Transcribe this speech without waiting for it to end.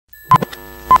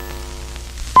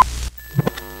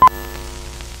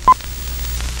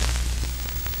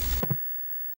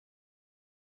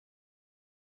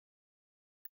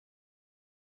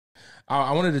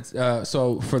I wanted to.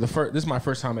 So for the first, this is my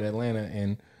first time in Atlanta,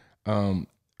 and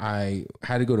I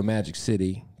had to go to Magic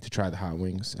City to try the hot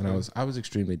wings, and I was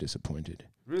extremely disappointed.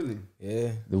 Really?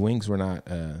 Yeah. The wings were not.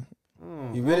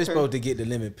 You really supposed to get the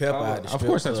lemon pepper out. Of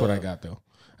course, that's what I got though.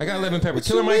 I got lemon pepper.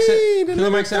 Killer Mike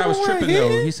said I was tripping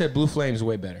though. He said Blue Flame's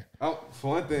way better. Oh,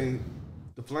 for one thing,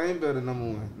 the flame better.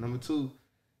 Number one. Number two.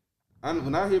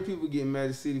 When I hear people getting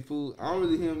Magic City food, I don't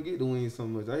really hear them get the wings so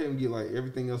much. I hear them get like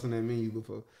everything else on that menu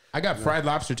before. I got fried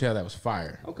lobster tail that was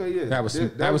fire. Okay, yeah, that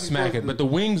was smacking. But the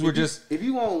wings were just. If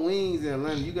you want wings in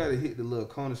Atlanta, you gotta hit the little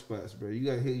corner spots, bro. You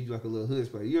gotta hit you like a little hood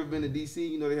spot. You ever been to DC?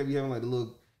 You know they have you having like the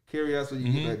little carryouts where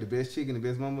you get like the best chicken, the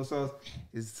best mama sauce.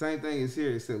 It's the same thing as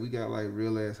here, except we got like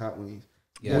real ass hot wings.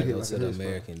 Yeah, I go to the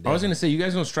American. I was gonna say you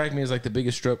guys don't strike me as like the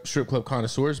biggest strip club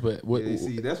connoisseurs, but what? Yeah,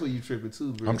 see, that's what you tripping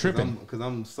too, bro. I'm tripping because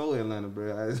I'm so Atlanta,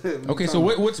 bro. Okay, so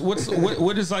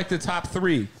what is like the top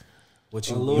three? What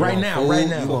you right now?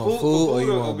 You want food or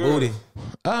you want booty?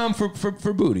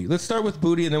 For booty. Let's start with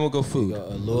booty and then we'll go food.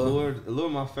 Allure,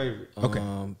 my favorite. Okay.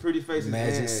 Pretty Faces,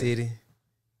 Magic City,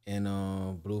 and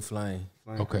Blue Flame.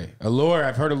 Okay, Allure.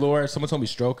 I've heard Allure. Someone told me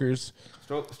Strokers.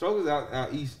 Strokers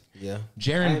out east. Yeah.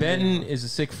 Jaron Benton is a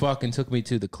sick fuck and took me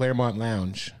to the Claremont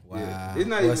Lounge. Wow. Yeah.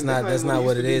 That's not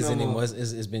what it is anymore.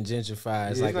 It's been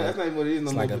gentrified. It's that's not even what it is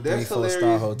no more. It's like a that's 3-4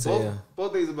 star hotel.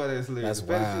 Both things about that is hilarious. That's the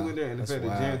fact wild. that you went there and the fact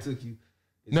that Jaron took you.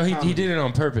 No, he did it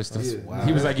on purpose.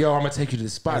 He was like, "Yo, I'm gonna take you to the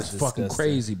spot. That's it's fucking disgusting.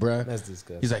 crazy, bro." That's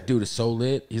disgusting. He's like, "Dude, it's so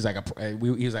lit." He's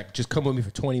like, "Just come with me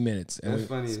for 20 minutes." And that's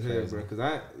funny as hell, bro.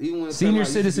 Because even when senior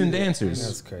citizen dancers.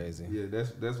 That's crazy. Yeah,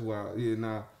 that's wild. Yeah,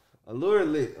 nah. Allure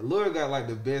lit. Allure got like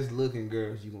the best looking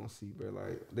girls you gonna see, bro.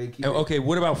 Like they keep. Okay,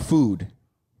 what about food?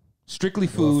 Strictly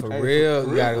food. For real,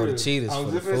 you gotta go to Cheetah's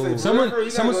for the food.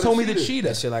 Someone told me the Cheetah.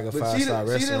 That shit like a 5-star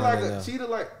restaurant. Cheetah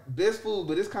like best food,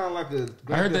 but it's kind of like a.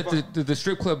 I heard that the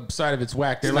strip club side of it's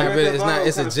whack. They're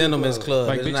it's a gentleman's club.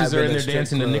 Like bitches are in there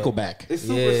dancing to Nickelback. It's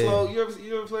super slow. You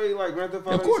ever play like Grand Theft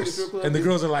Auto? Of course. And the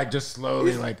girls are like just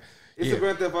slowly like. It's a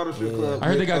Grand Theft Auto strip club. I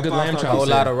heard they got good lamb chops. A whole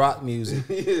lot of rock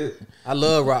music. I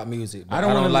love rock music. I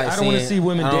don't want to see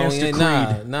women dance to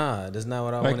Creed. Nah, that's not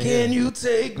what I want to hear. Can you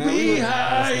take me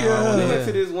higher? We went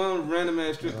to this one random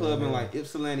ass strip club in like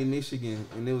Ypsilanti, Michigan,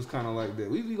 and it was kind of like that.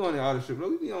 We be going to all the strip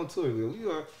clubs. We be on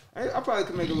tour. I probably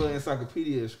could make a little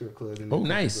encyclopedia of strip clubs. Oh,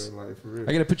 nice. Like, for real.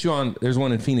 I gotta put you on. There's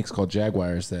one in Phoenix called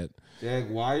Jaguars that.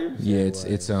 Jaguars? Yeah,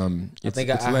 it's I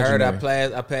think I heard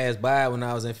I passed by when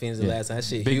I was in Phoenix the last time. That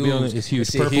shit big huge. Building is huge.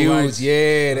 That shit huge.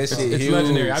 Yeah, that shit huge. It's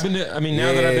legendary. I've been to. I mean,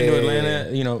 now that I've been to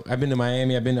Atlanta, I've been to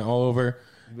Miami. I've been to all over.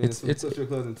 It's strip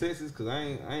clubs in Texas because I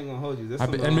ain't gonna hold you.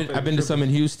 I've been to some in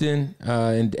Houston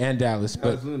and Dallas,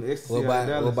 but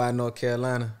what about North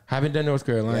Carolina? Haven't done North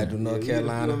Carolina. You gotta do North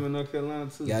Carolina. North Carolina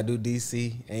too. You gotta do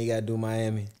DC and you gotta do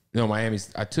Miami. No,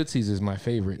 Miami's Tootsie's is my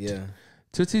favorite. Yeah,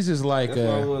 Tootsie's is like. That's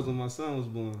where I was when my son was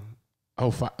born.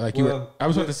 Oh, like you were, I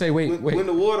was about to say, wait. When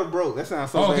the water broke, that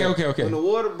sounds so bad. Okay. When the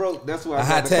water broke, that's why I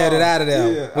hightailed it out of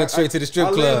there. Yeah, went straight to the strip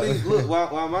club. Look,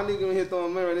 while my nigga in here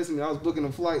throwing money at me, I was booking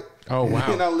a flight. Oh,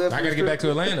 wow. And I gotta get back to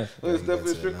Atlanta. I stepped in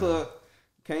the strip club,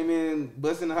 came in,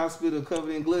 busted in the hospital,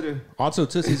 covered in glitter. Also,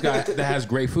 Tootsie's that has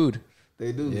great food.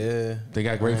 They do. Yeah. They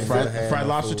got great fried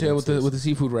lobster tail with the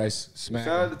seafood rice. Shout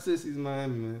out to Tootsie's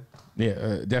Miami, man.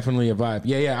 Yeah, definitely a vibe.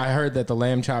 Yeah. I heard that the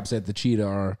lamb chops at the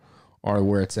Cheetah are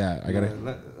where it's at. I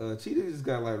gotta. Cheetah just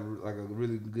got like a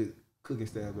really good cooking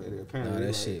style back there. Apparently,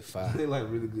 that shit fire. They like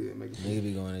really good at making. Niggas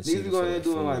be going in there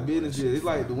doing like business. It's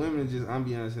like the women just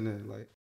ambiance in there, like.